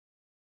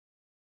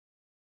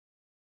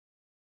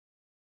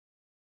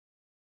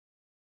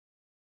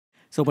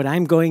So what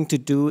I'm going to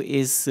do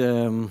is,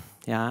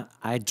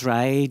 I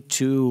try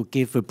to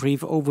give a brief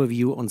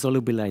overview on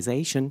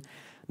solubilization,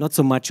 not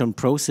so much on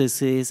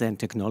processes and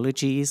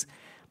technologies,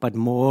 but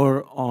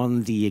more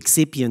on the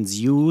excipients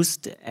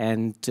used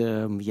and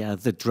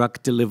the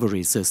drug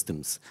delivery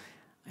systems.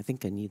 I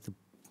think I need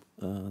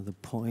the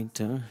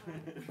pointer.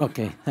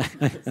 Okay.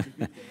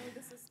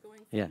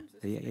 Yeah,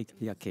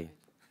 okay.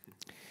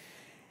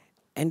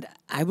 And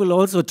I will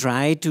also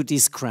try to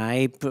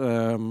describe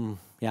a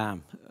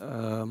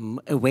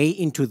way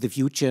into the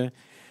future,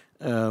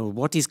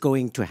 what is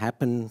going to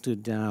happen, to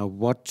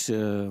what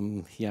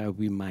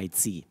we might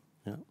see.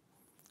 Yeah.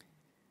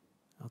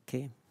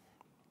 Okay.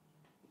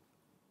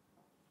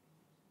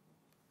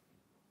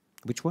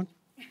 Which one?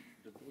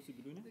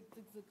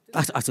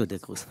 So the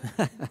große.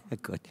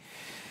 Good.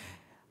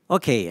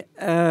 Okay,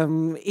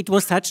 it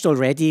was touched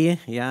already,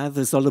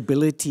 the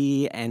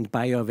solubility and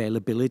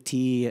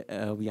bioavailability,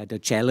 the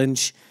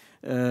challenge.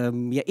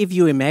 If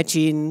you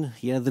imagine,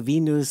 the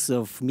Venus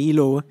of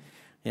Milo,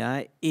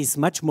 is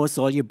much more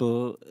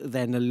soluble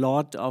than a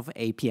lot of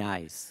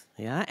APIs,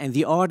 and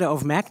the order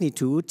of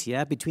magnitude,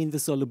 between the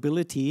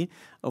solubility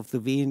of the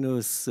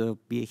Venus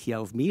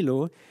of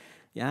Milo,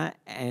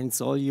 and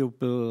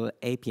soluble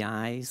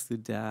APIs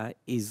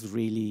is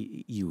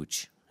really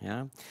huge,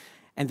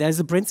 And there's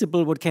a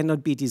principle: what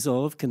cannot be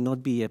dissolved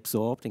cannot be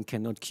absorbed and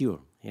cannot cure.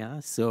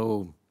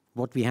 So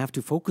what we have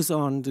to focus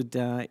on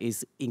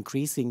is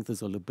increasing the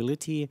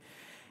solubility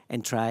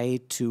and try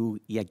to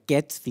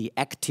get the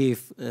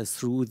active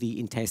through the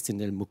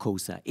intestinal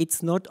mucosa.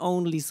 It's not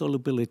only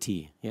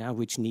solubility,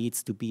 which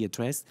needs to be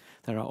addressed.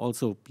 There are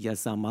also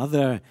some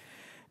other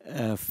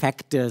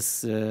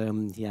factors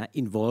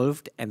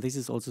involved, and this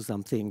is also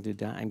something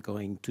that I'm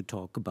going to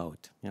talk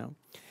about.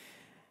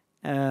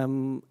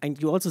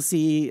 And you also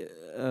see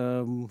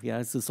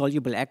the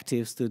soluble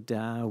actives that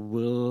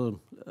will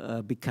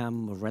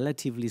become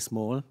relatively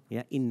small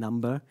in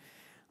number.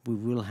 We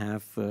will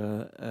have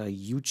a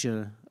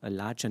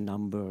larger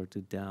number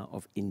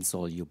of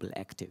insoluble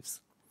actives.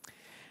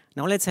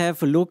 Now let's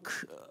have a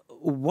look.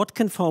 What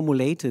can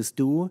formulators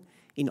do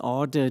in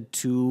order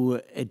to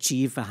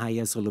achieve a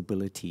higher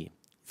solubility?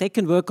 They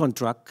can work on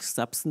drug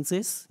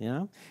substances,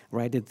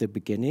 right at the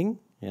beginning,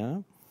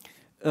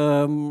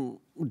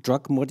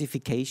 drug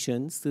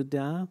modifications that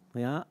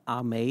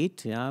are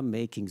made,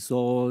 making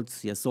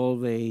salts,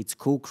 solvates,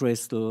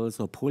 co-crystals,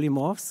 or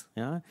polymorphs.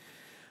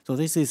 So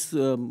this is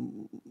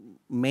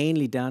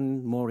mainly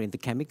done more in the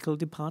chemical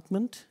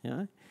department.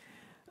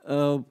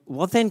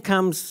 What then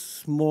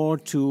comes more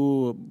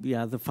to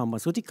the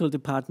pharmaceutical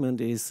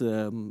department is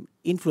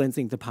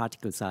influencing the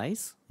particle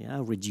size,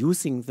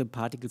 reducing the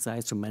particle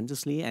size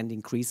tremendously and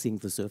increasing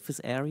the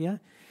surface area,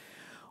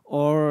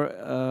 or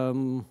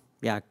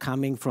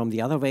coming from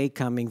the other way,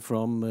 coming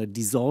from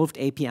dissolved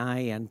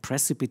API and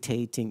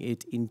precipitating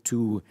it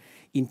into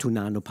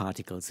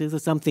nanoparticles. This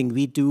is something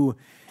we do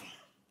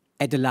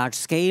at a large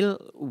scale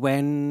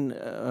when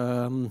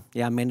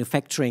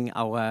manufacturing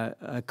our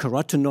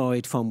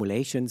carotenoid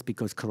formulations,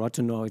 because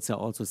carotenoids are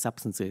also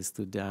substances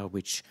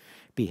which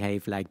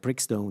behave like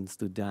brickstones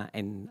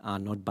and are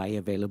not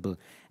bioavailable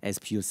as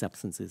pure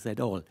substances at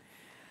all.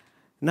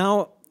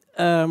 Now,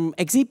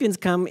 excipients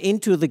come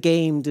into the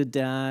game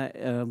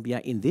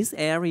in this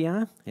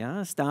area,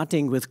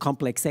 starting with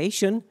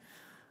complexation.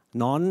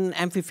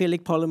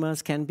 Non-amphiphilic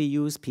polymers can be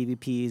used.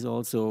 PVP is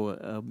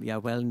also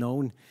well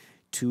known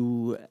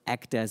to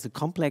act as a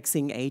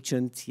complexing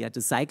agent. The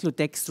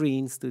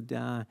cyclodextrines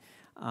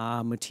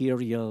are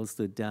materials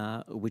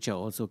which are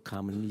also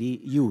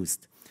commonly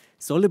used.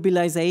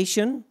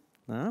 Solubilization,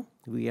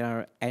 we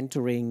are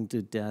entering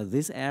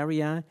this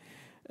area.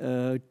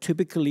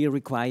 Typically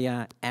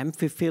require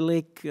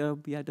amphiphilic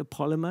the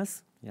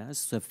polymers,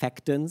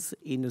 surfactants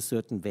in a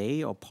certain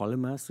way, or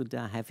polymers that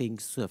are having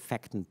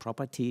surfactant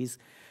properties.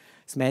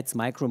 SMEDs,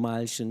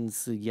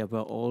 microemulsions,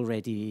 were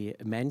already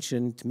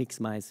mentioned,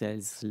 mixed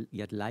micelles,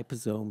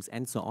 liposomes,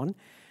 and so on.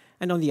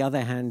 And on the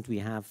other hand, we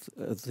have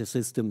the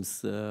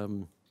systems,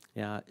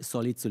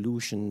 solid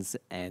solutions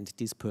and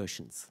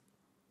dispersions.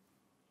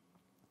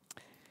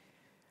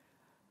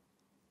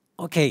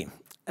 Okay.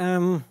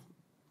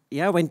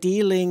 When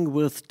dealing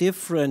with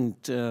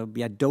different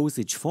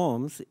dosage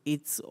forms,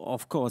 it's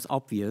of course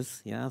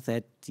obvious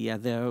that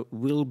there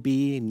will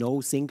be no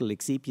single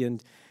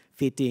excipient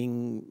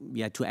fitting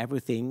to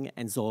everything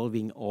and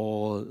solving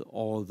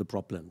all the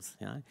problems.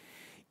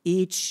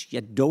 Each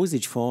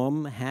dosage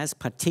form has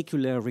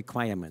particular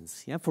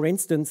requirements. For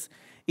instance,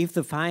 if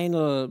the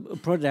final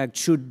product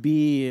should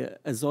be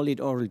a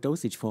solid oral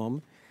dosage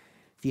form,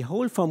 the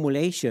whole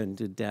formulation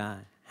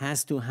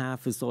has to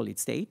have a solid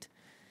state.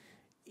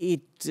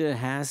 It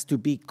has to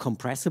be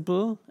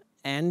compressible,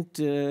 and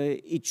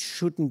it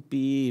shouldn't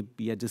be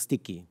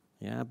sticky,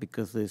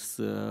 because this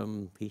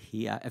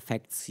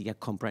affects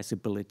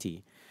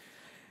compressibility.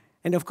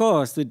 And of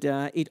course,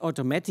 it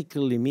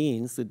automatically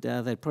means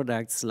that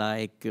products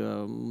like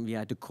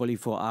the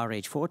Colifor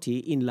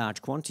RH40 in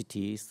large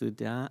quantities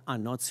are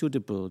not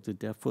suitable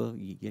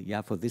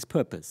for this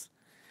purpose.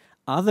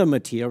 other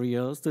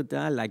materials that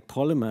are like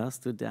polymers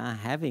that are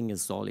having a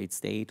solid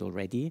state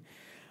already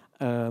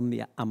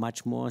are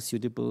much more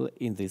suitable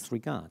in this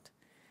regard.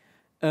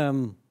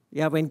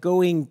 When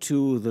going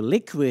to the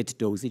liquid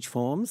dosage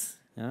forms,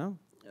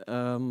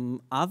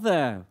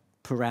 other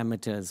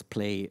parameters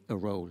play a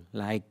role,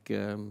 like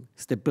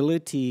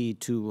stability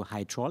to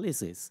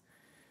hydrolysis.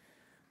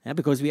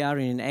 Because we are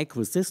in an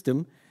aqueous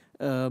system,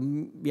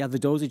 the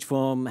dosage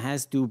form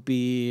has to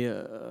be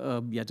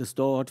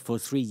stored for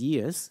 3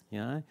 years.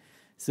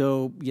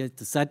 So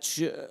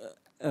such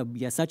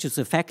a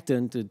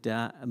surfactant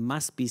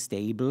must be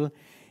stable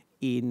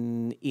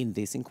in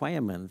this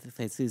environment.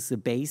 This is a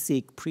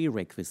basic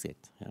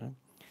prerequisite.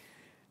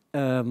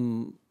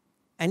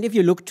 And if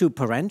you look to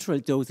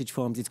parenteral dosage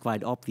forms, it's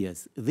quite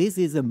obvious. This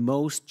is the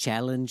most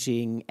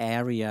challenging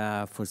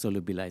area for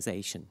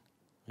solubilization,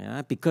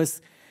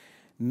 because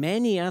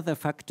many other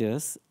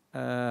factors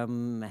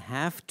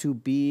have to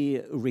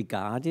be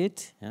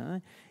regarded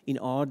in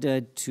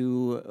order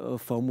to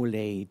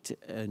formulate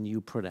a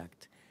new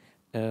product.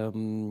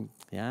 And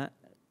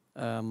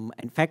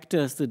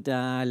factors that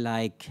are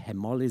like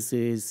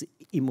hemolysis,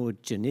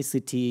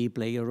 immunogenicity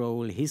play a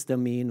role,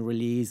 histamine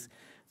release.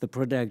 The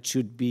product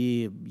should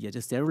be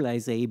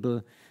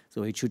sterilizable,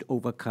 so it should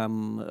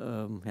overcome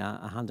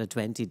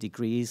 120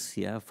 degrees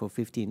for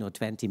 15 or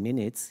 20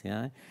 minutes.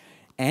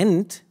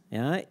 And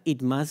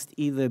it must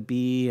either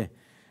be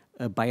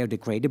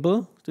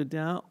biodegradable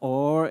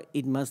or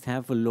it must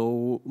have a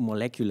low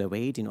molecular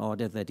weight in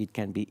order that it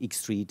can be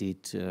excreted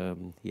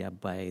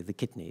by the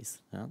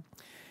kidneys.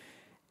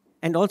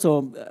 And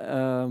also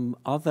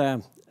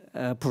other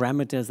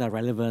parameters are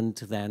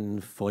relevant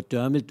then for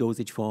dermal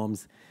dosage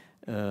forms.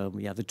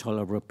 The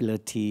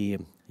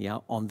tolerability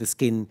on the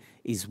skin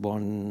is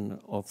one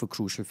of the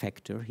crucial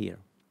factor here.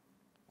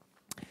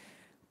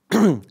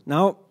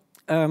 Now,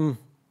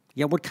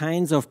 what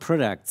kinds of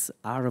products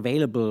are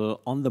available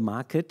on the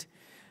market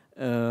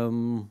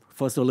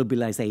for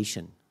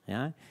solubilization?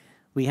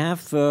 We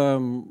have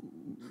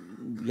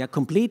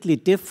completely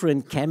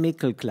different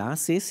chemical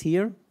classes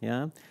here,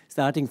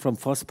 starting from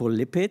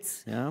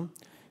phospholipids,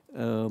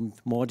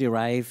 more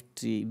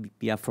derived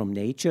from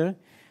nature.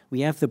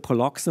 We have the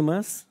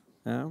poloxamers,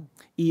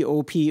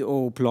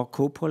 EO-PO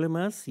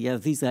copolymers.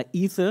 These are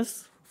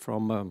ethers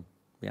from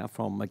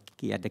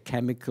the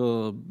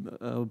chemical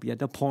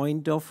the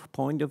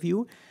point of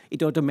view.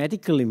 It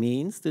automatically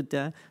means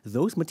that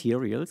those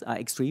materials are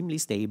extremely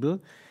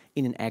stable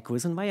in an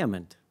aqueous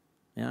environment.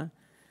 And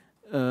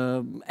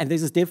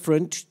this is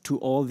different to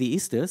all the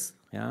esters.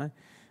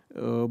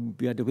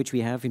 Which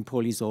we have in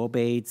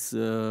polysorbates,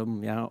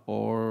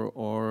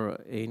 or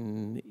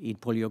in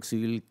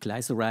polyoxyl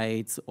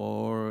glycerides,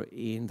 or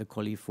in the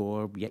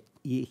colifor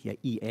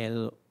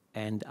EL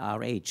and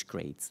RH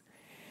grades.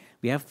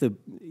 We have the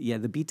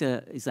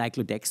beta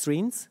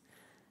cyclodextrins.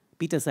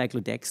 Beta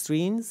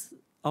cyclodextrins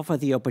offer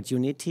the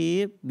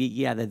opportunity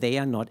that they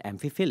are not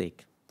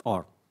amphiphilic,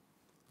 or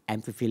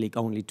amphiphilic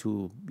only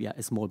to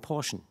a small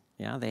portion.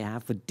 They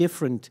have a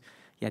different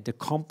the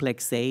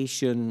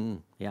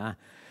complexation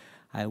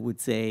I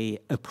would say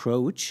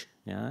approach,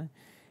 and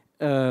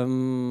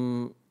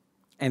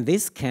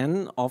this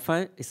can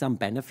offer some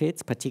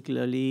benefits,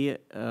 particularly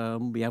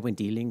when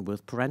dealing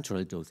with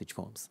parenteral dosage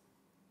forms.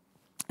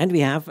 And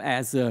we have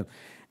as a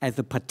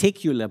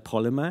particular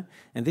polymer,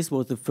 and this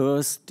was the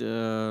first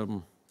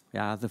polymeric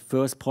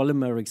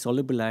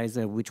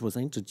solubilizer which was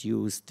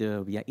introduced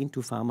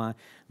into pharma.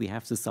 We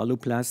have the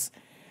Soluplus,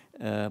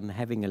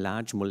 having a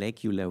large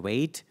molecular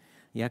weight,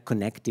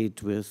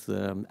 connected with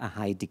a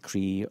high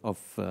degree of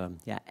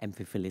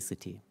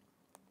amphiphilicity.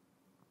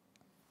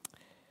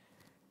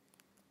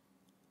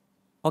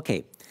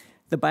 Okay,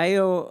 the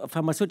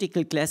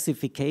biopharmaceutical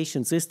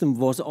classification system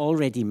was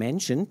already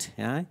mentioned,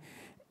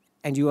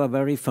 and you are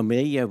very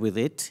familiar with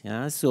it.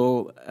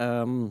 So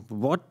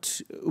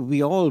what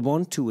we all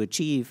want to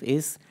achieve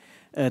is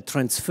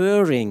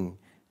transferring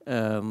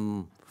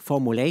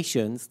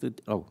formulations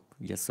that,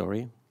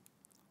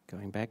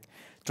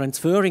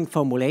 transferring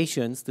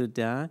formulations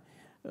that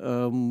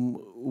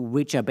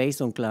which are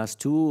based on class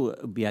 2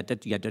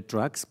 the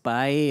drugs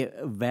by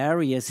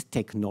various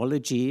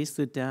technologies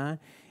that are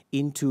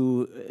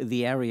into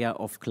the area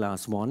of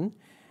class 1.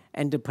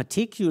 And the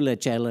particular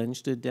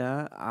challenge that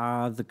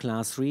are the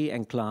class 3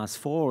 and class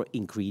 4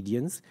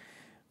 ingredients,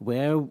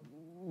 where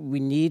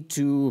we need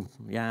to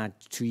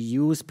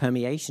use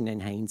permeation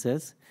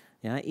enhancers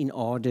in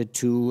order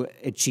to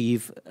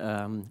achieve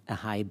a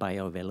high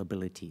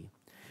bioavailability.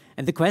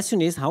 And the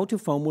question is how to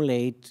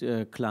formulate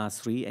class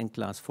 3 and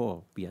class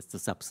 4 the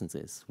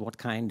substances. What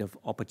kind of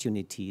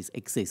opportunities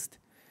exist?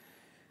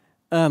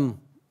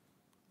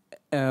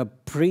 A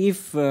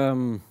brief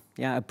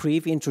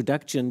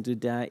introduction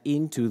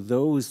into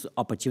those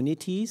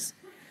opportunities.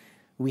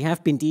 We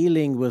have been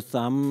dealing with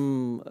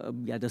some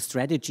the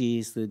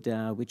strategies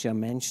that which are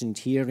mentioned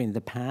here in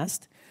the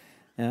past.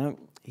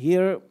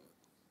 Here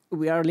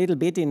we are a little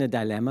bit in a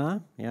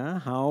dilemma.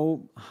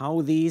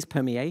 How these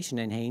permeation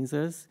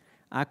enhancers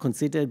are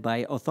considered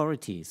by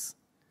authorities.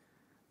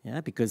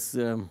 Yeah, because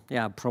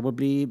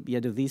probably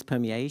these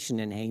permeation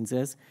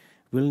enhancers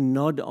will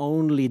not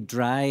only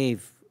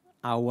drive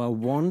our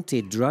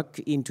wanted drug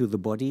into the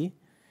body,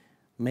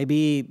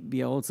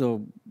 maybe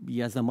also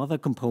some other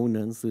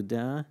components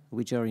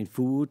which are in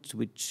food,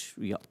 which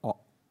or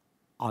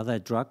other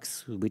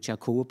drugs which are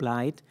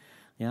co-applied,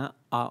 are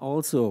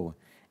also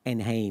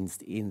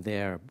enhanced in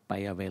their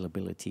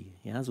bioavailability.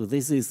 Yeah, so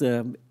this is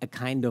a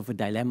kind of a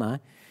dilemma,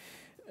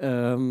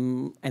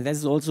 and this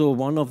is also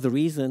one of the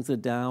reasons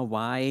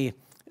why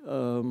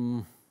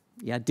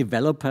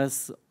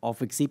developers of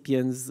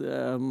excipients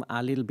are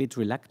a little bit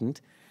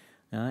reluctant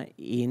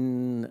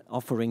in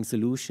offering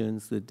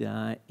solutions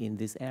in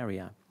this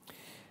area.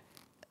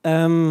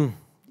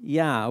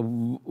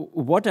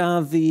 What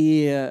are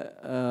the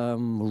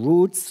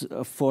routes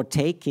for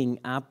taking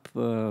up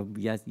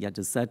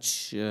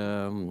such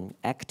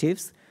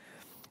actives?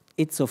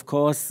 It's of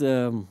course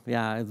the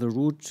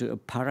route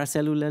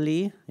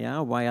paracellularly,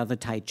 via the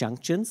tight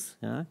junctions.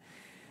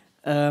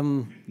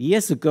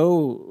 Years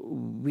ago,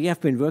 we have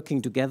been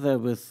working together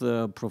with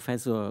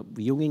Professor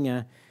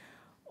Junginger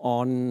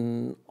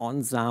on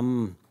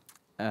some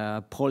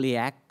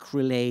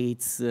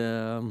polyacrylates,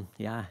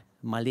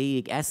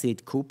 maleic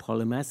acid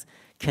copolymers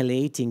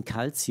chelating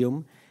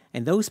calcium,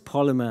 and those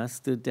polymers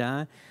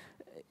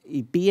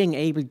being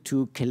able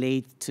to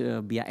chelate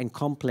and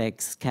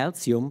complex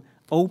calcium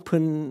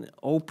open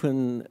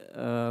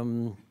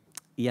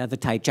the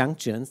tight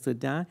junctions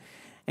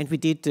and we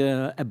did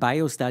a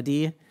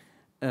bio-study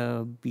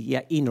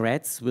in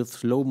rats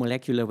with low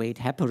molecular weight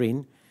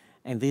heparin,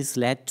 and this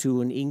led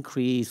to an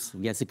increase,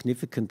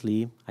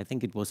 significantly, I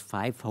think it was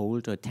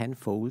 5-fold or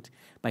 10-fold,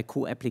 by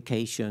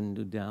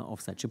co-application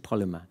of such a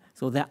polymer.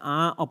 So there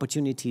are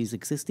opportunities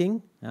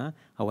existing.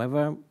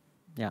 However,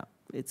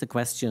 it's a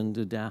question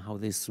how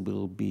this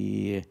will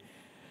be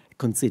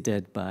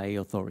considered by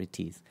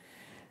authorities.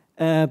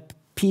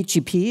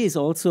 PGP is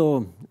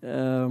also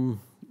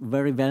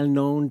very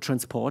well-known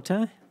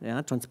transporter,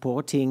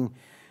 transporting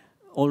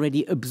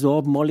already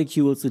absorbed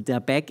molecules that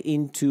are back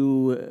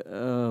into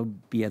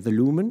the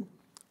lumen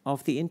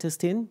of the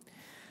intestine.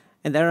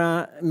 And there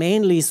are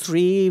mainly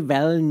 3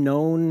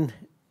 well-known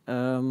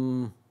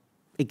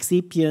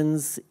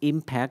excipients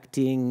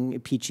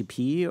impacting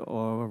PGP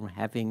or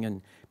having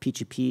a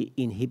PGP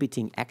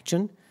inhibiting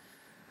action.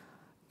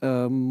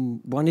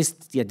 One is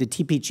the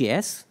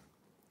TPGS,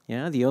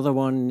 the other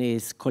one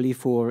is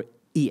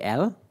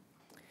colifor-EL,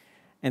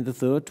 and the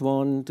third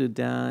one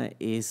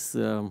is,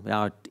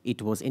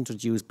 it was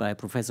introduced by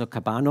Professor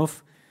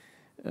Kabanov,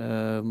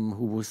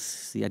 who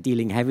was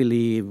dealing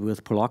heavily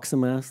with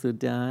poloxamers.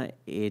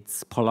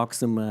 It's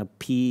poloxamer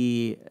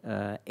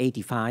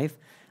P85.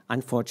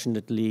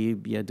 Unfortunately,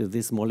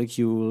 this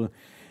molecule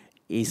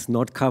is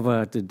not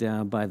covered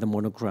by the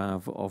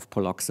monograph of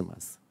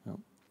poloxamers.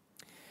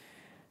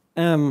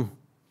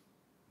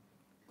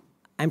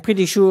 I'm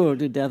pretty sure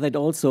that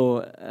also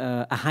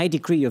a high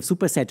degree of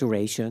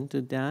supersaturation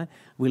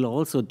will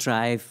also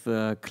drive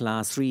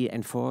class 3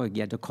 and 4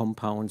 the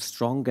compound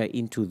stronger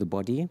into the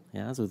body.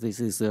 So this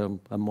is a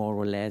more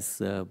or less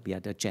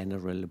the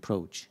general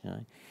approach.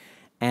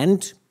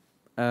 And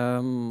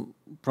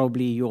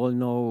probably you all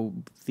know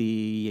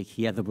the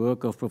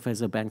work of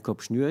Professor Bernd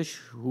Kopp-Schnürsch,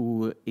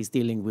 who is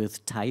dealing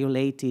with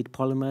thiolated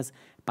polymers,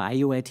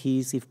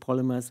 bioadhesive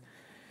polymers.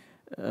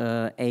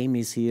 Aim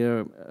is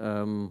here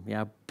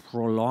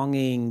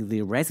prolonging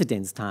the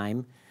residence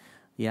time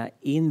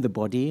in the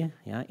body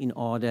in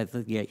order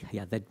that,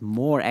 that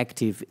more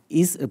active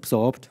is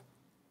absorbed,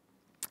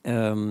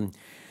 and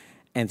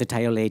the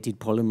thiolated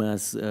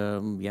polymers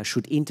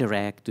should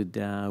interact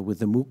with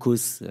the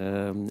mucus,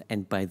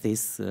 and by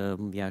this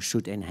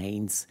should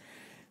enhance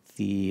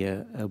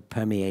the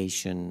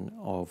permeation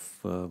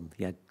of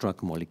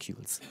drug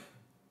molecules.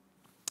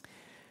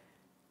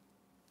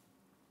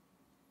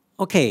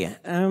 Okay,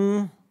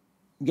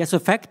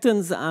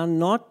 surfactants are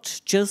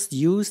not just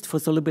used for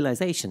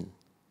solubilization.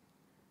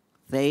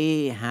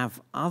 They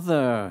have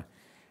other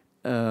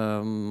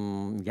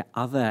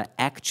other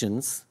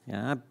actions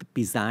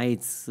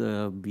besides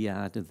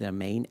their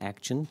main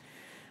action.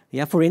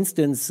 For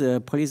instance,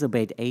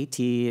 polysorbate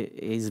 80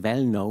 is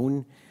well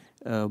known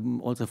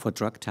also for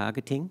drug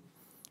targeting.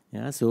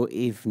 So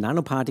if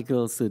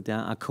nanoparticles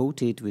are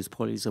coated with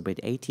polysorbate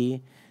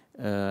 80,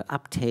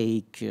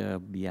 uptake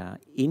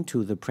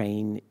into the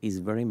brain is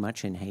very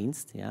much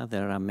enhanced.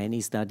 There are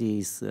many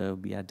studies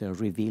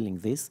revealing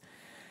this.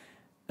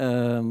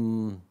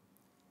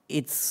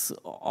 It's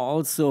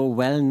also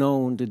well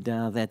known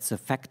that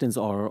surfactants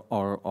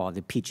or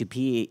the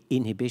PGP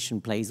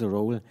inhibition plays a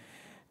role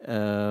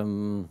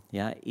in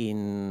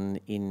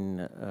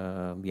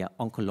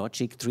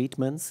oncologic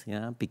treatments,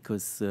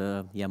 because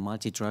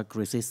multi-drug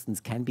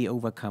resistance can be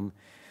overcome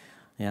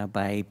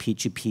by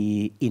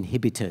PGP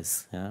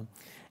inhibitors.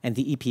 And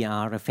the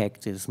EPR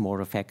effect is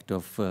more effect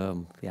of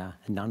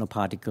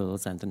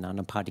nanoparticles and the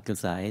nanoparticle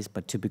size,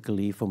 but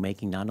typically for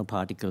making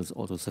nanoparticles,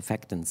 also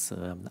surfactants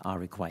are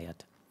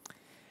required.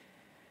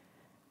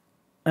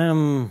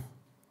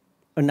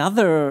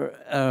 Another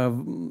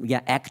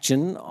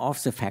action of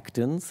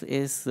surfactants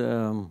is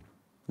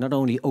not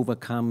only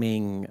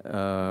overcoming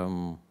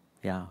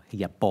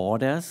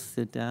borders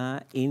that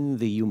are in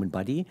the human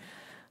body,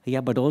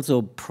 but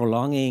also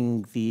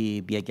prolonging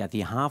the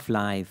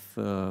half-life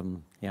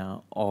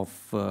of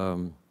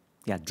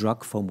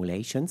drug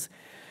formulations,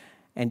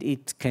 and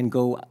it can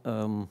go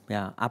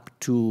up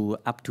to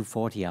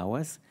 40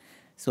 hours.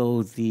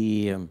 So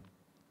the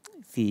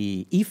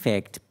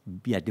effect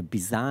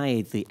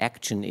beside the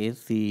action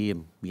is these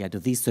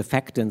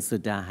surfactants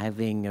that are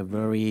having a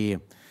very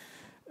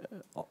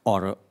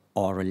or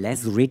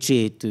less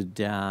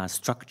rigid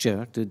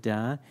structure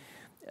that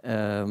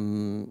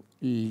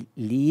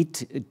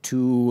lead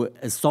to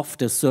a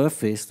softer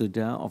surface of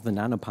the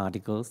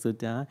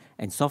nanoparticles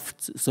and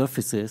soft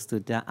surfaces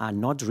that are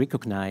not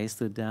recognized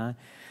by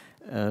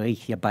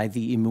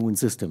the immune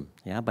system,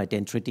 by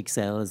dendritic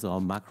cells or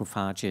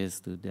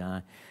macrophages.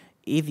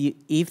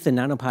 If the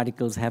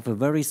nanoparticles have a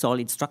very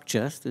solid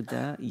structure,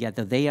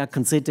 they are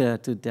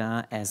considered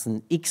as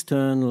an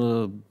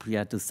external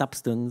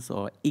substance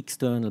or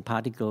external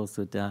particles,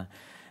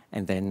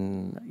 and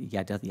then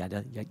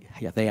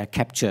they are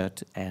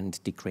captured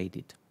and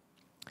degraded.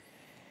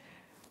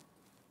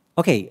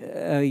 Okay,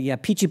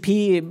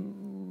 PGP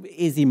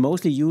is the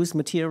mostly used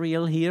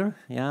material here,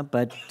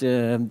 but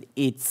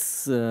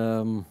it's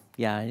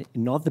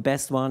not the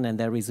best one, and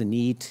there is a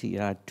need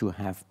to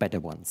have better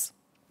ones.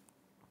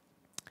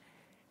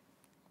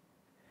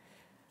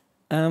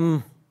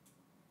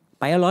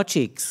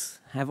 Biologics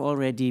have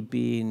already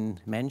been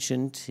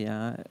mentioned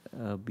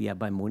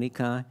by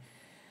Monica.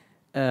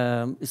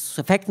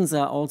 Surfactants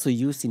are also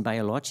used in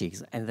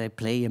biologics, and they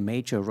play a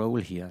major role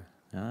here.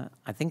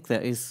 I think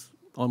there is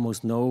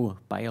almost no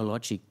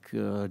biologic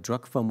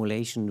drug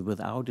formulation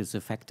without a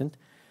surfactant,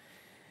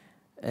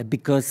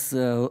 because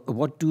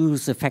what do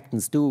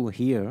surfactants do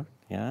here?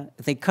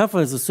 They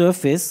cover the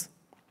surface.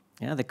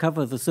 They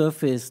cover the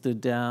surface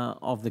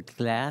of the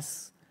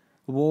glass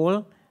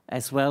wall,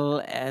 as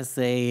well as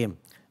they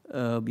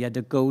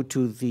go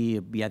to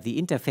the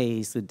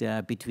interface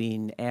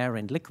between air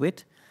and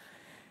liquid,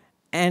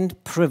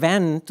 and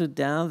prevent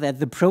that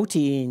the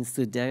proteins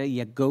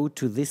go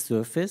to this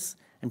surface.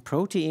 And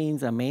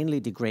proteins are mainly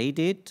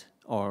degraded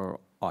or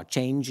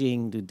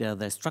changing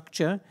their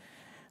structure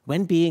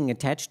when being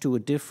attached to a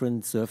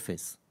different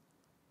surface.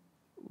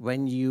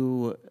 When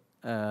you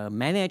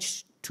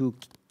manage to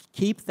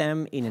keep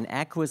them in an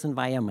aqueous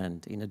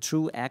environment, in a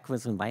true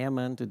aqueous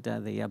environment,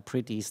 they are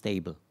pretty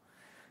stable.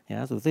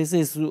 So this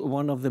is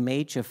one of the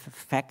major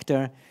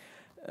factors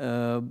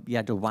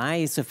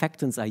why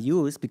surfactants are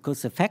used,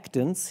 because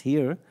surfactants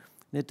here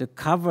need to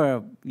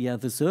cover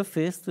the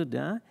surface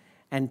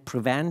and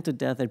prevent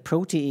that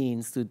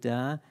proteins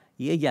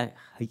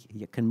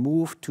can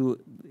move to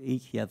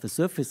the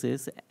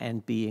surfaces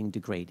and being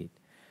degraded.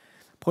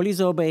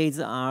 Polysorbates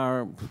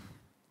are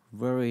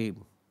very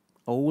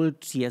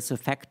old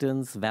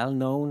surfactants, well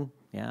known.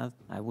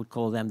 I would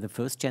call them the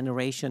first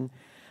generation.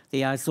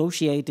 They are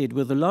associated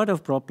with a lot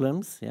of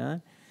problems.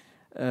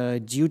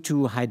 Due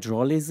to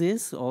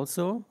hydrolysis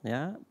also,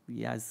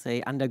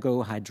 they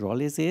undergo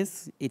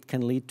hydrolysis. It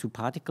can lead to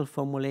particle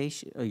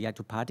formulation,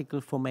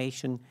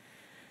 formation.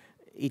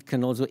 It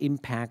can also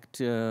impact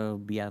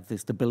the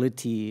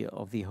stability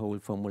of the whole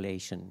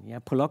formulation.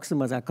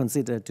 Poloxamers are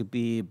considered to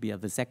be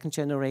the second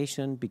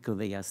generation because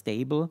they are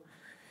stable,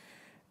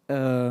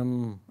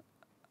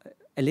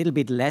 a little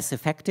bit less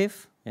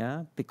effective,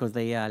 because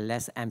they are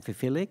less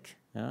amphiphilic.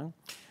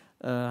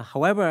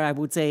 However, I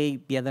would say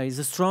there is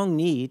a strong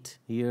need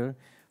here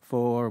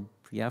for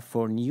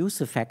new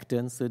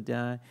surfactants that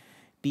are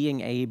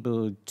being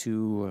able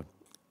to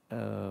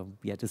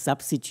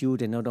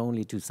substitute, and not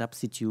only to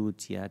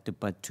substitute,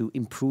 but to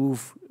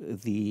improve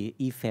the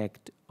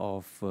effect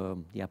of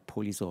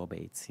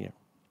polysorbates here.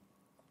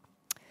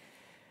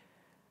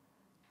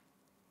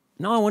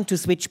 Now I want to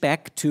switch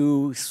back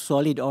to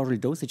solid oral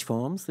dosage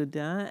forms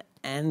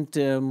and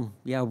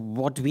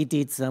what we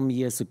did some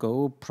years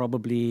ago.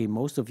 Probably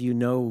most of you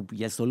know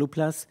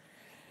Soluplus.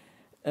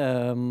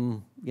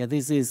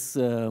 This is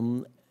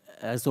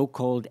a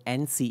so-called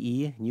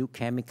NCE, new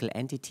chemical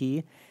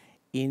entity,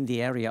 in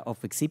the area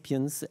of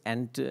excipients,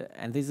 and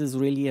this is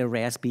really a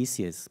rare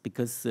species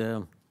because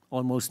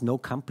almost no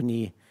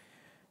company,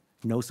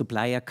 no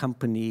supplier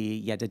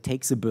company that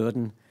takes the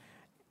burden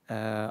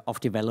of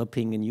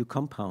developing a new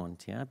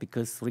compound,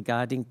 because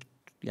regarding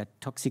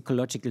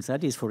toxicological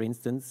studies, for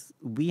instance,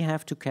 we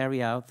have to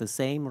carry out the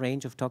same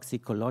range of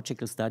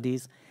toxicological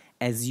studies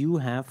as you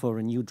have for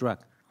a new drug.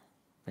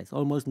 There's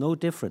almost no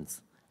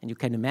difference, and you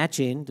can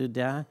imagine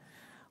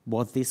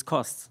what this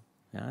costs,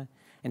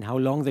 and how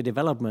long the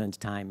development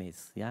time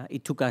is.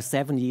 It took us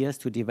 7 years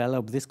to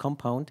develop this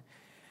compound.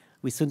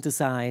 We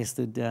synthesized,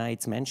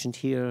 it's mentioned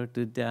here,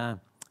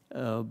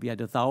 we had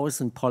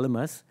 1,000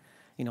 polymers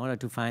in order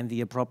to find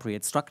the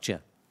appropriate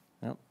structure.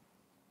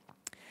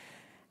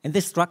 And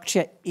this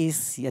structure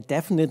is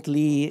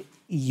definitely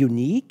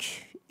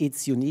unique.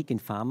 It's unique in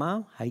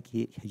pharma.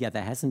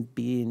 There hasn't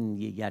been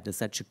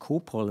such a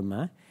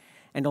copolymer.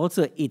 And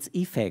also its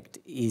effect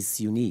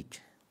is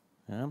unique,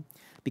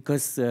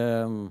 because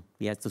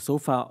so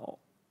far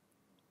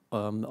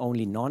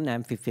only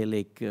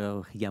non-amphiphilic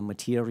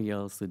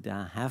materials that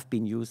have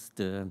been used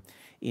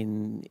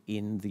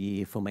in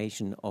the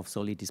formation of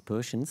solid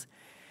dispersions.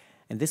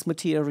 And this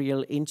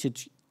material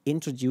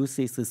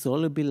introduces the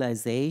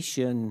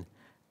solubilization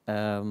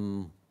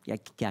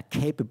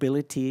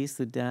capabilities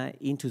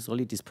into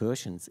solid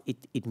dispersions.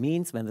 It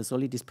means when the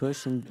solid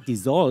dispersion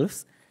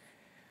dissolves,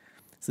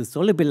 the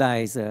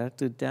solubilizer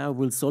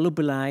will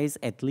solubilize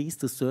at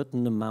least a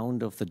certain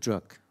amount of the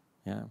drug.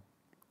 Yeah.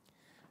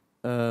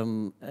 A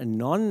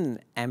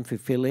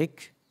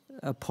non-amphiphilic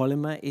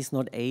polymer is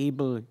not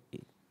able,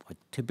 or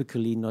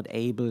typically not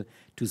able,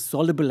 to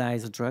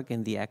solubilize a drug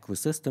in the aqueous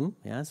system,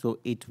 so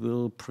it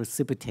will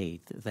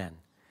precipitate then.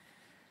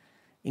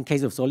 In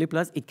case of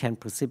Soluplast, it can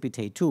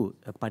precipitate too,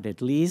 but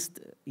at least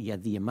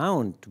the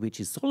amount which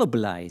is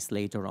solubilized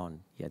later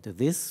on,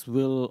 this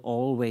will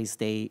always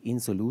stay in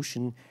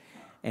solution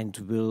and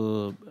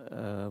will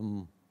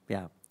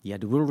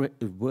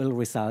will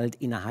result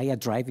in a higher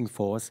driving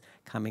force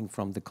coming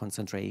from the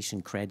concentration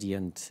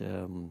gradient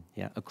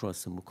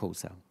across the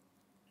mucosa.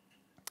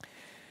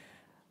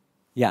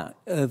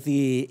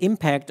 The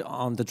impact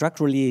on the drug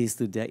release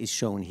is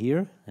shown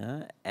here,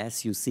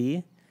 as you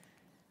see.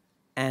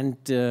 And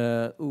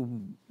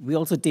we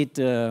also did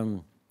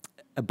a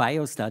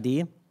bio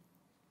study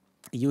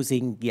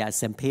using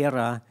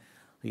Sempera,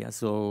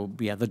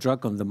 the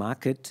drug on the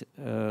market.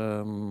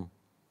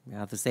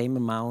 The same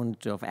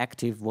amount of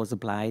active was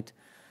applied.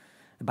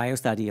 A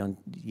biostudy on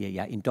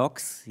in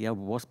dogs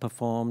was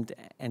performed,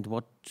 and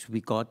what we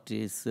got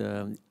is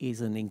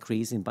an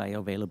increase in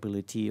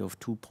bioavailability of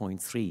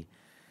 2.3.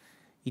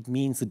 It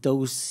means the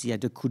dose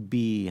that could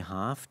be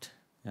halved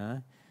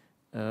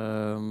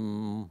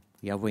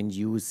when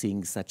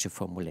using such a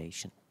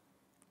formulation.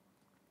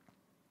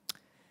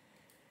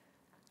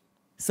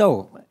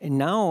 So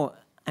now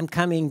I'm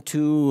coming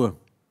to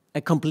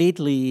a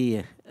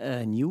completely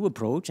new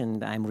approach,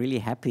 and I'm really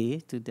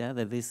happy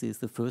that this is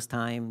the first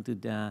time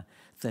that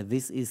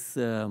this is,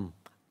 I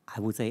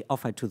would say,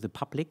 offered to the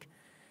public.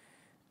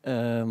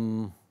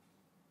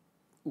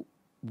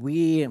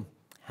 We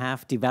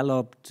have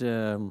developed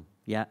a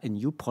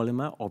new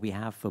polymer, or we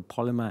have a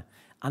polymer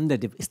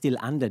still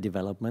under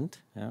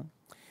development,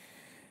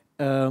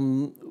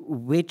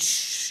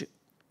 which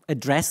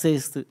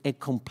addresses a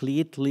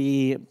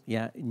completely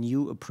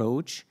new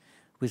approach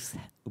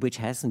which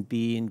hasn't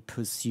been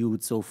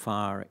pursued so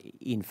far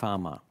in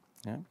pharma.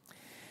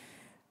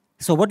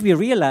 So what we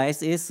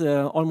realize is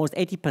almost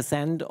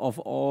 80% of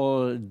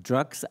all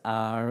drugs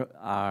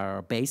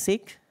are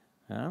basic.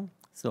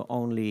 So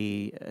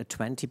only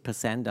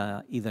 20%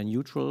 are either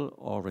neutral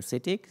or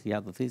acidic.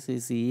 This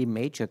is the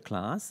major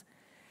class.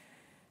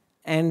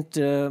 And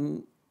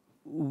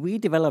we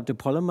developed a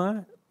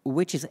polymer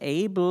which is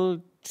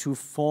able to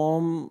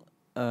form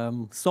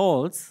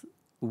salts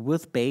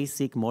with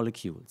basic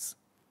molecules.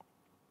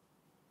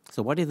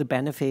 So what is the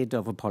benefit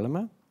of a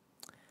polymer?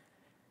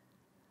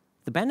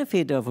 The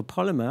benefit of a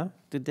polymer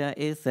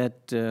is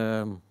that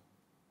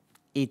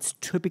it's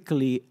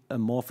typically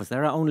amorphous.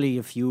 There are only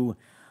a few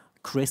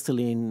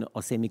crystalline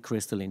or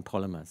semi-crystalline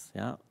polymers.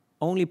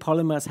 Only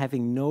polymers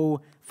having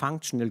no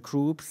functional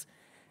groups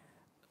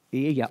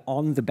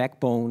on the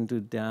backbone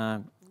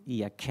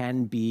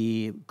can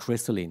be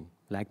crystalline,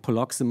 like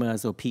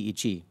poloxamers or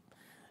PEG.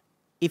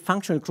 If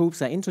functional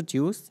groups are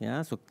introduced,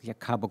 so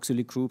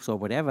carboxylic groups or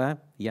whatever,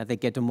 they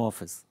get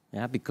amorphous,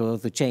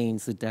 because the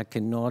chains that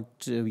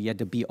cannot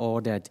be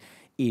ordered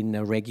in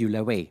a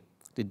regular way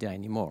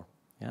anymore.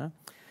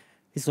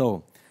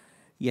 So,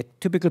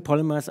 typical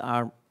polymers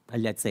are,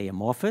 let's say,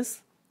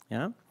 amorphous.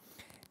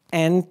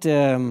 And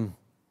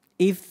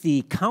if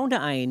the counter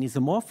ion is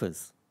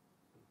amorphous,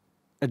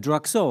 a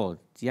drug salt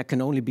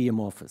can only be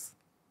amorphous.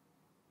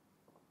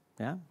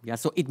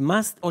 So it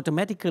must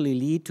automatically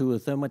lead to a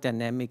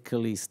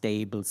thermodynamically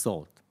stable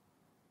salt.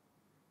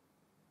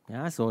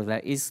 So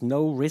there is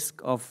no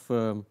risk of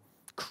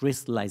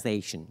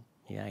crystallization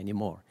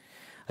anymore.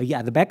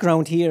 The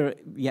background here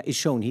is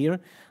shown here.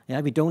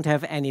 We don't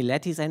have any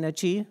lattice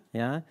energy.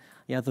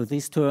 So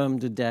this term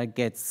that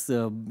gets,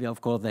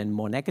 of course, then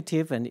more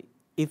negative. And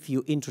if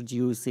you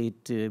introduce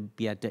it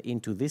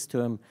into this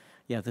term,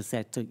 the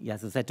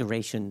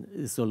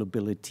saturation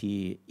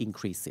solubility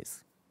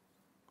increases.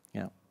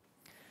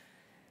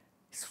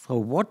 So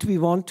what we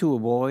want to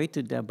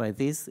avoid by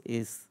this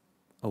is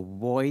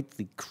avoid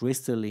the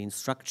crystalline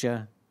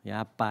structure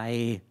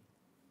by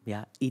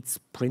its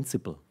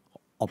principle,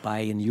 or by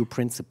a new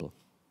principle.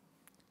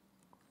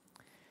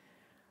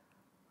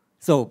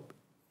 So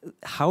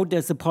how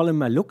does the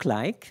polymer look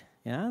like?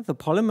 The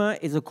polymer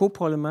is a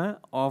copolymer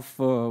of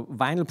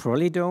vinyl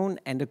pyrrolidone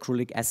and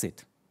acrylic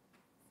acid.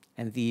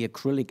 And the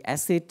acrylic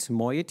acid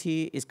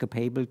moiety is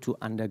capable to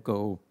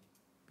undergo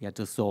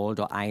the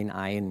salt or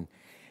ion-ion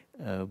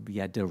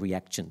the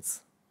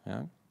reactions.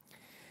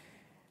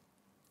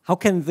 How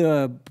can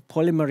the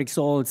polymeric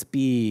salts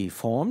be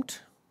formed?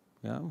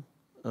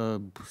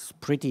 It's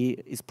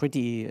pretty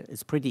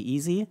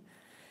easy.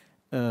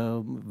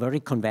 very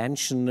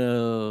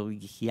conventional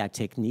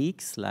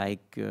techniques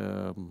like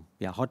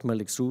hot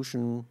melt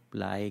extrusion,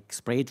 like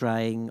spray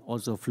drying,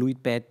 also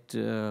fluid bed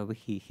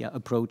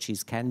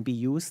approaches can be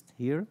used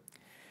here.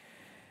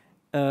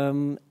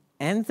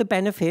 And the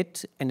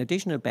benefit, an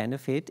additional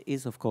benefit,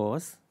 is of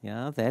course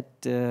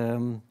that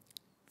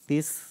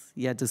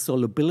the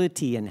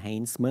solubility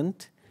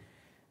enhancement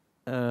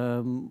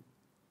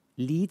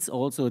leads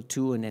also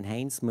to an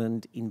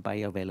enhancement in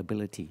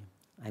bioavailability.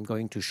 I'm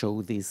going to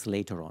show this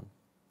later on.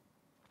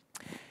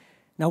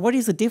 Now, what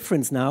is the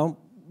difference now?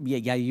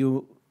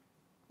 You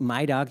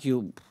might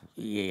argue,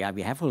 we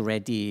have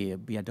already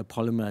the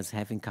polymers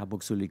having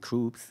carboxylic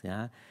groups,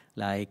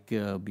 like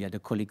the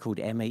Colicode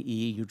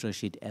MAE,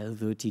 Ultrasheet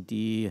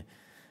L30D,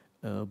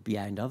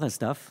 and other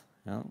stuff.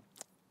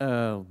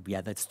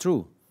 That's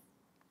true.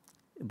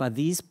 But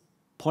these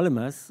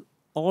polymers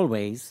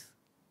always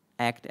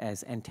act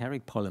as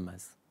enteric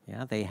polymers.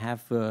 They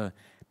have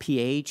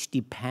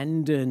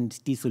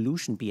pH-dependent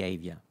dissolution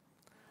behavior.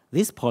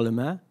 This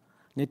polymer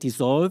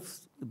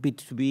dissolves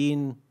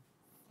between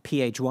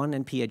pH 1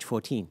 and pH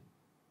 14.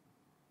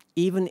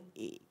 Even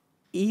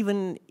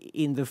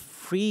in the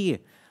free,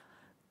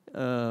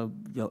 or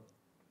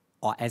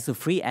as a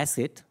free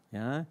acid,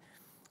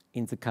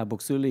 in the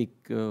carboxylic,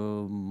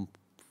 in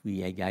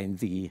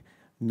the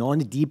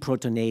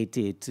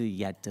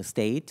non-deprotonated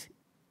state,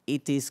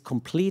 it is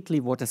completely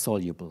water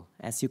soluble,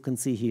 as you can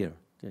see here.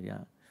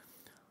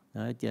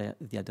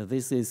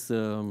 This is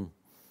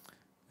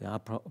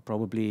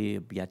probably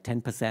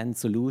 10%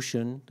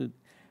 solution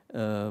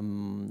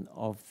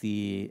of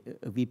the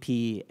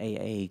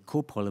VPAA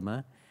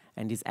copolymer,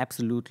 and is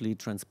absolutely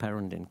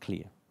transparent and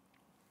clear.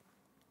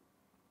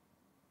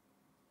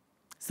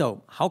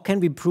 So how can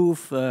we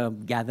prove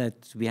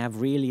that we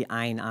have really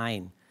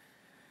ion-ion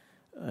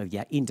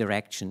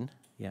interaction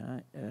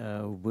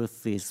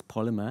with this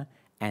polymer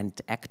and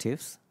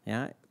actives?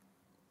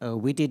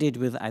 We did it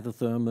with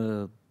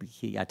isothermal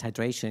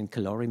titration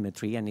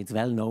calorimetry, and it's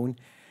well known.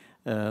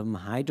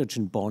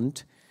 Hydrogen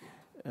bond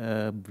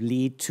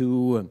lead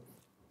to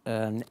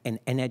an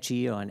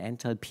energy or an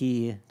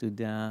enthalpy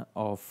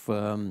of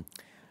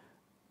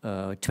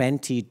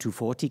 20 to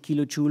 40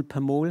 kilojoule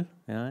per mole,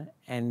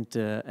 and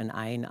an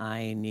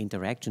ion-ion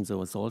interaction,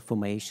 so a salt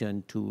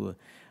formation, to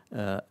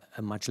a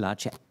much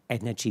larger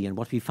energy. And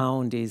what we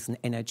found is an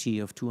energy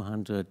of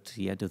 200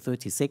 to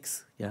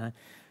 36,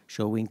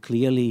 showing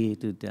clearly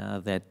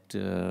that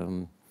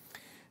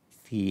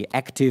the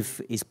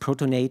active is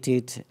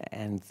protonated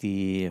and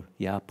the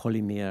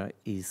polymer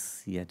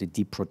is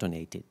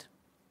deprotonated.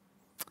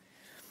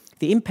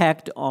 The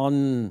impact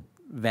on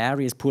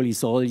various poorly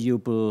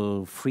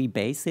soluble free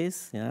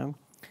bases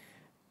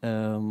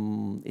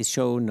is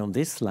shown on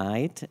this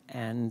slide,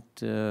 and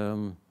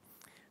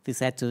the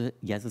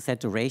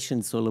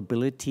saturation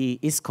solubility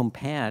is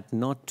compared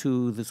not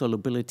to the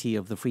solubility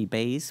of the free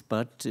base,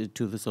 but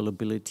to the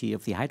solubility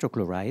of the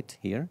hydrochloride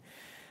here,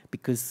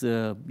 because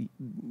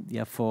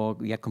for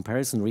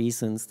comparison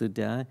reasons,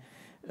 we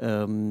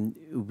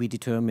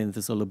determine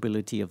the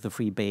solubility of the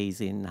free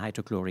base in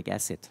hydrochloric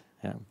acid,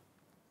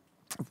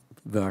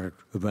 where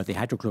the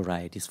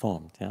hydrochloride is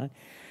formed.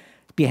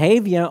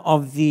 Behavior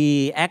of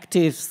the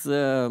actives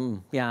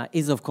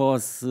is of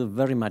course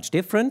very much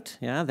different.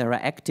 There are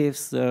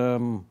actives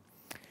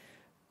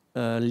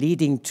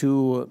leading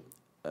to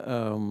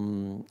a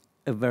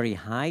very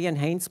high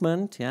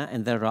enhancement,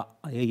 and there are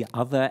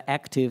other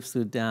actives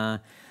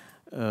that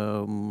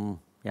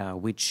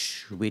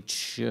which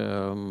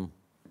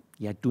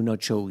do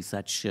not show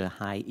such a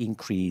high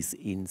increase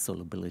in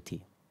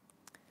solubility.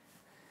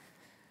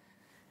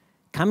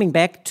 Coming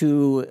back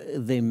to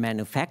the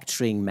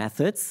manufacturing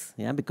methods,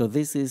 because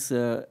this is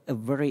a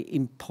very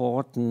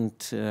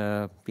important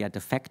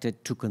factor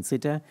to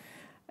consider.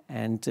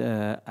 And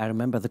I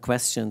remember the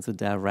questions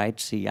that are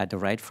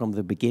right from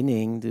the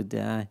beginning,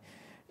 that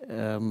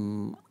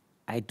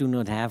I do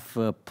not have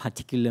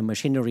particular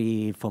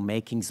machinery for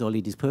making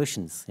solid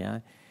dispersions.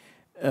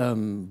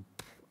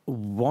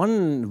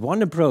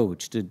 One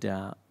approach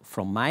that,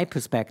 from my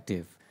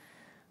perspective,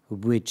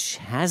 which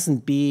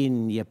hasn't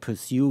been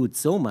pursued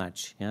so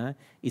much,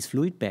 is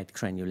fluid bed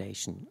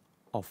granulation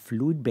or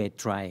fluid bed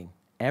drying.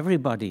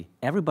 Everybody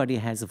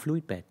has a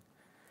fluid bed.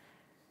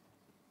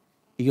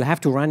 You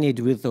have to run it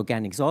with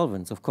organic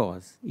solvents, of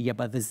course.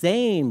 But the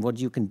same, what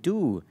you can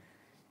do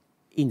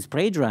in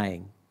spray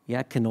drying,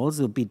 can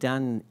also be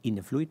done in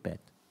a fluid bed.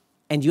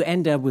 And you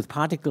end up with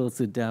particles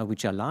that,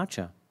 which are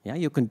larger.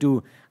 You can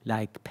do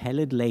like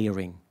pellet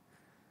layering.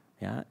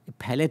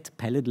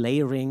 Pellet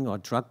layering or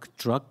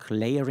drug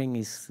layering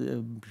is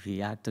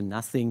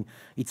nothing.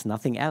 It's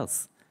nothing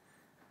else.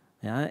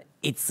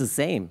 It's the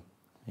same.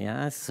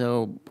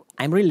 So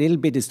I'm really a little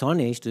bit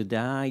astonished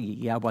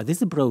that well,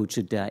 this approach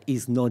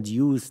is not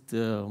used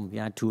to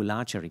a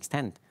larger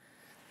extent,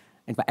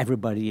 and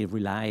everybody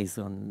relies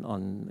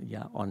on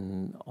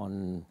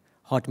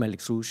hot melt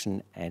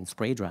extrusion and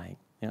spray drying.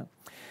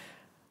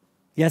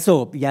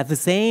 So the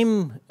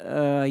same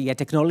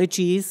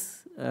technologies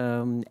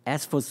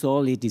as for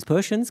solid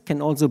dispersions,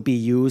 can also be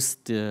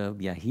used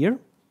here.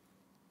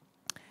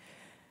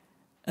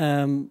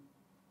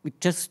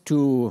 Just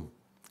to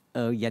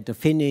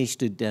finish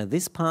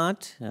this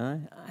part,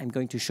 I'm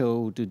going to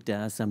show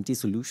some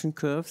dissolution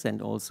curves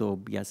and also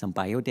some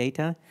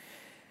biodata.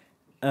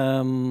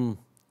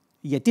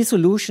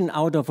 Dissolution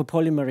out of a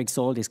polymeric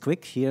salt is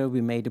quick. Here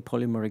we made a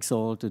polymeric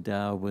salt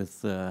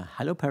with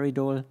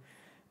haloperidol.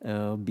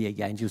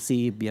 And you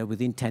see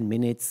within 10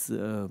 minutes,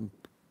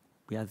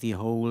 the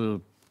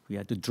whole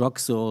the drug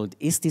salt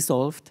is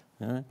dissolved.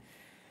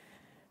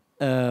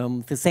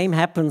 The same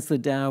happens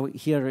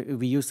here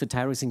we use the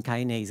tyrosine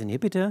kinase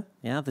inhibitor.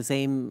 The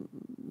same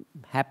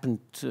happened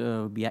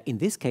in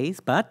this case,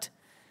 but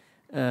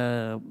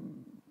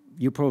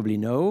you probably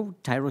know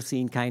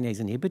tyrosine kinase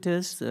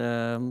inhibitors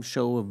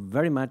show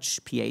very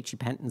much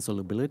pH-dependent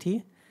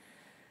solubility.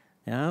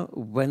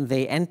 When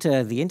they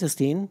enter the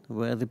intestine,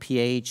 where the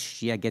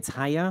pH gets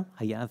higher,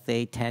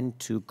 they tend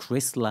to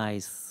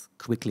crystallize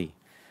quickly.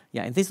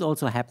 And this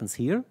also happens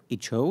here.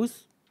 It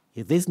shows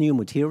this new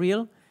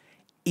material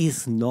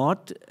is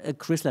not a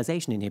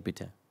crystallization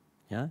inhibitor.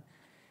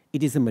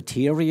 It is a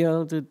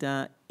material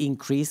that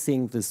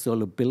increasing the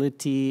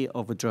solubility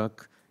of a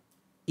drug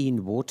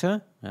in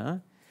water,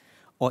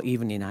 or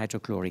even in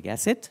hydrochloric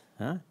acid.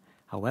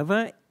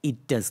 However,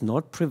 it does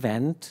not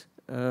prevent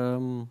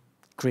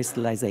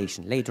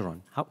crystallization later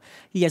on.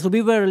 So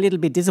we were a little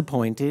bit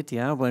disappointed,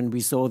 when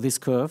we saw this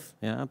curve,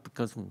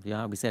 because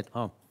we said,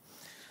 oh,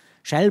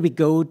 shall we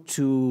go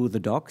to the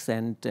docs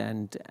and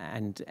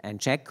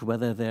check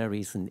whether there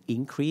is an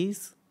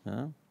increase?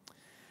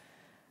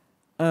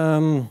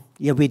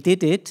 We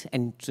did it,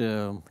 and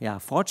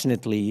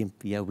fortunately,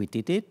 we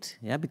did it,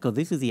 because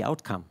this is the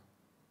outcome.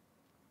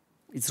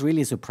 It's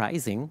really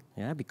surprising,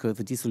 because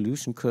the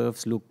dissolution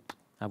curves look,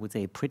 I would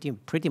say,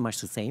 pretty much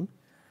the same.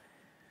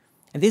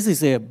 And this is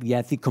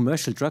the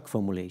commercial drug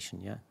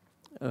formulation,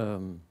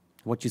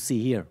 what you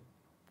see here.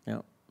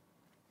 The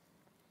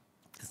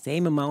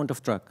same amount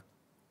of drug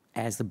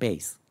as the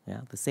base,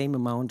 the same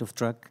amount of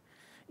drug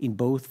in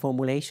both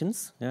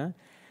formulations, and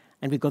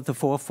we got the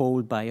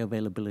fourfold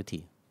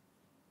bioavailability.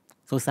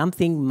 So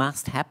something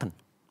must happen,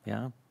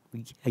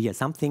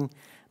 something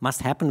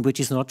must happen which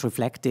is not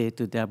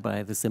reflected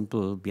by the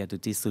simple the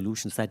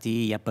dissolution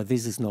study, but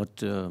this is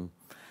not,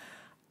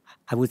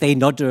 I would say,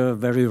 not a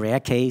very rare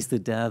case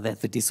that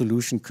the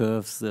dissolution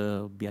curves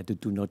do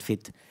not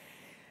fit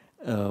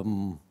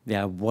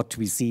what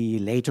we see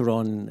later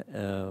on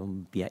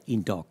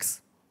in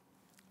dogs.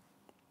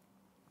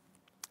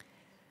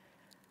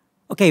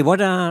 Okay,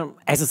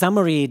 as a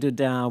summary,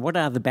 what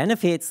are the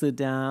benefits of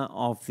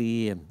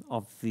the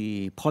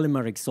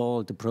polymeric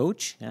salt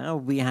approach?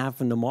 We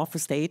have an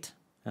amorphous state,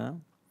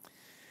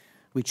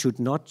 which should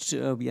not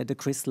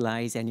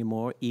crystallize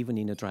anymore, even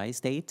in a dry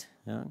state.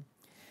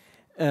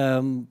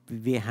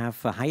 We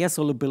have a higher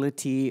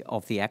solubility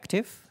of the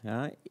active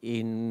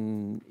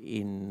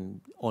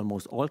in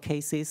almost all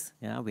cases.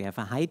 We have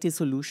a high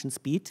dissolution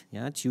speed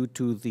due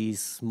to the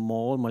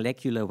small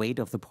molecular weight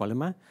of the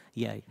polymer.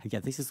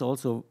 This is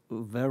also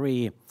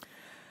very,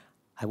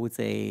 I would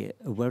say,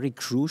 very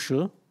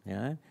crucial.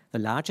 The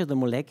larger the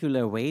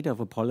molecular weight of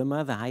a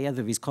polymer, the higher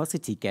the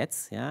viscosity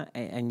gets.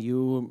 And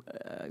you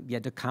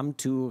to come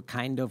to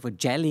kind of a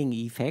gelling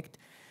effect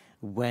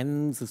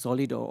when the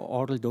solid or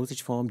oral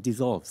dosage form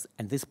dissolves,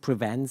 and this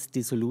prevents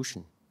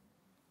dissolution.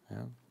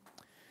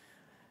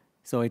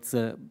 So it's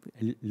a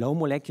low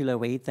molecular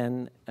weight,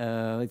 then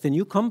the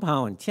new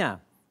compound,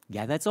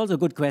 that's also a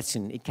good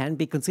question. It can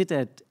be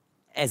considered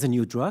as a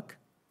new drug,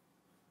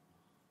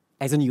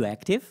 as a new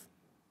active,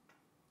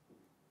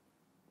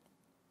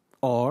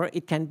 or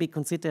it can be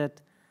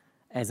considered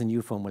as a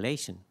new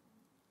formulation.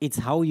 It's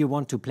how you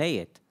want to play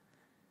it.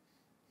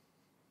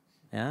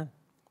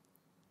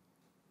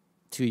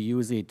 To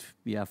use it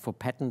for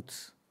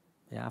patent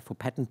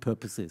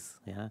purposes,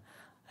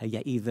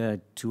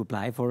 either to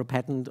apply for a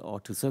patent or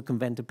to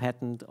circumvent a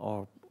patent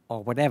or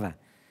whatever.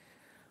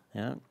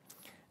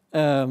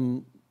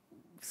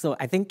 So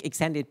I think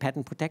extended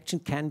patent protection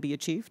can be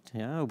achieved,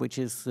 which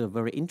is a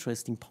very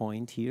interesting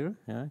point here.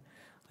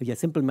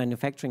 Simple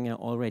manufacturing, I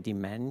already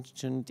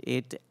mentioned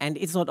it, and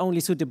it's not only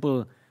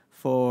suitable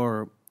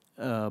for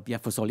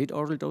solid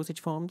oral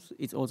dosage forms,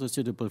 it's also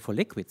suitable for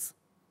liquids.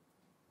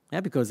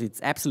 Because it's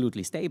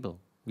absolutely stable.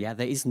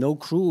 There is no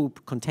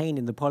group contained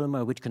in the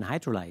polymer which can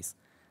hydrolyze.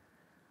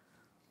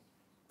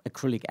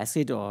 Acrylic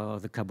acid or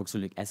the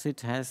carboxylic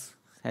acid has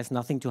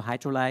nothing to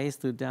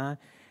hydrolyze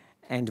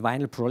and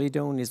vinyl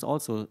prolidone is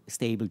also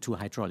stable to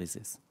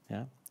hydrolysis.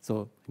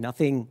 So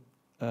nothing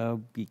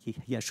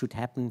should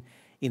happen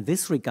in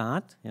this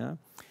regard.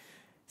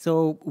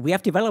 So we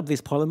have developed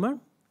this polymer.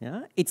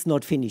 It's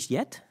not finished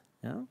yet.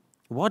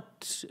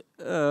 What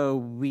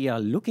we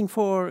are looking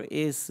for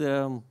is,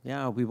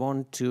 we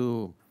want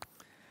to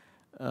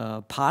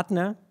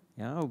partner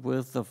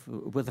with a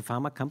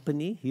pharma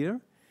company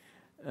here,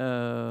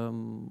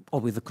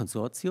 or with a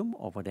consortium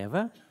or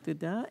whatever,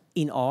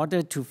 in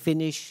order to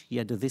finish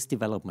this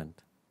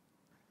development.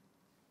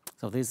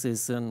 So this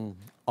is an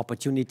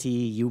opportunity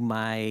you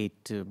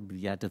might to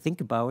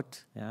think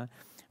about,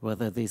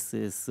 whether this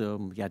is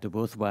the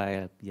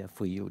worthwhile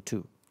for you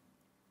too.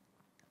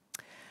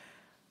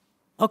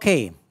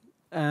 Okay,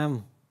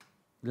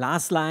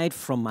 last slide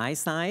from my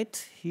side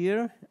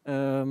here.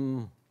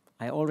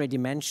 I already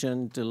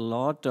mentioned a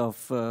lot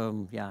of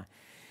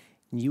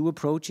new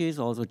approaches,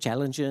 also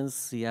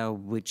challenges,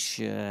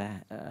 which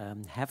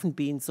haven't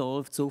been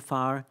solved so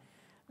far.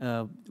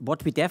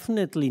 What we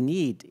definitely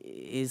need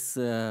is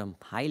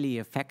highly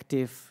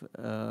effective,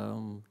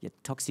 yet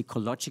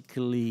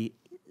toxicologically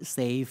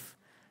safe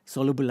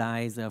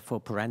solubilizer for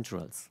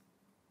parenterals.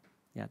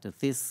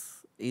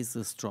 This is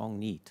a strong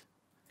need.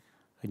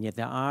 And yet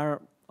there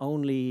are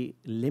only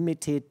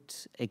limited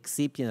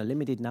excipient, a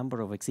limited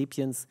number of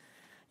excipients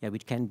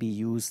which can be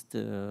used,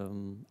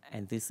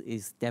 and this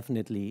is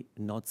definitely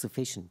not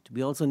sufficient.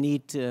 We also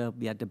need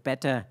the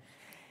better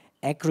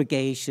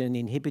aggregation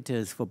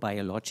inhibitors for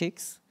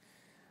biologics.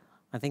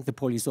 I think the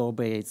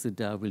polysorbates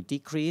will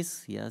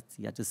decrease.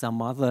 Some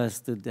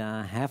others that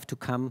have to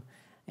come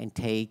and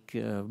take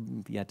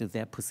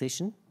their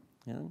position.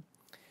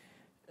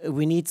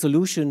 We need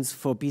solutions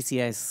for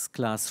BCS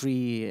class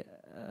 3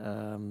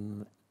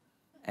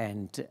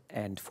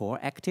 and 4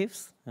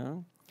 actives.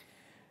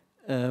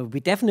 We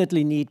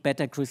definitely need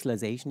better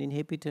crystallization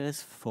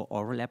inhibitors for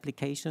oral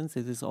applications.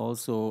 This is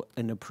also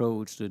an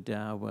approach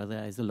where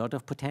there is a lot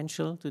of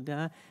potential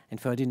and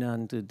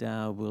Ferdinand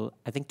will,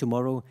 I think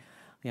tomorrow,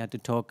 to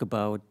talk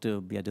about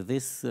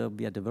this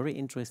very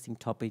interesting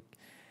topic.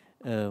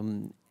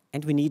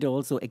 And we need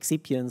also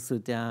excipients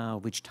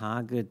which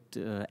target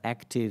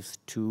actives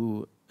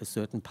to a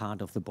certain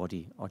part of the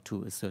body or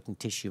to a certain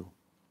tissue.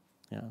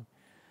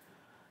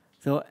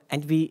 So,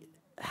 and we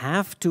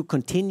have to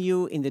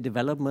continue in the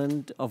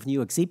development of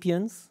new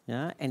excipients.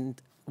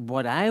 And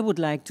what I would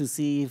like to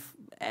see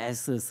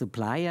as a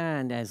supplier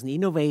and as an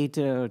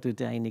innovator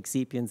in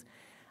excipients,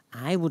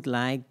 I would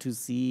like to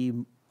see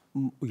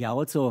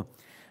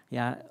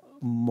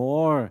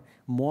more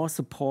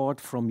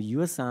support from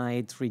your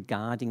side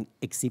regarding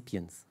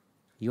excipients.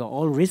 You are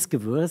all risk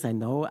averse. I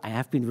know I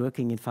have been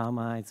working in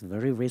pharma. It's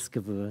very risk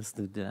averse,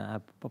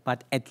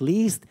 but at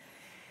least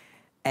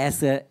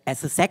as a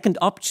second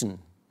option,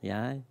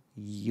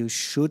 you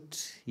should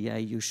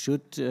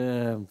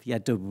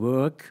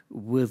work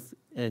with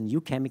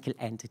new chemical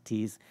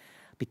entities,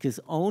 because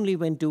only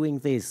when doing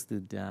this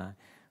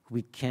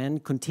we can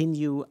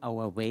continue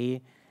our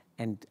way.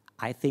 And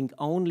I think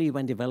only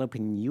when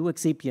developing new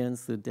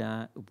excipients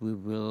we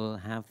will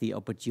have the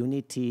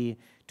opportunity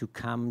to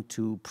come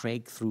to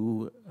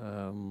breakthrough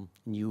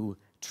new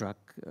drug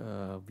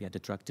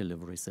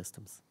delivery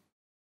systems.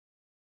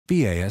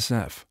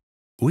 BASF.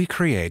 We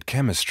create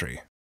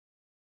chemistry.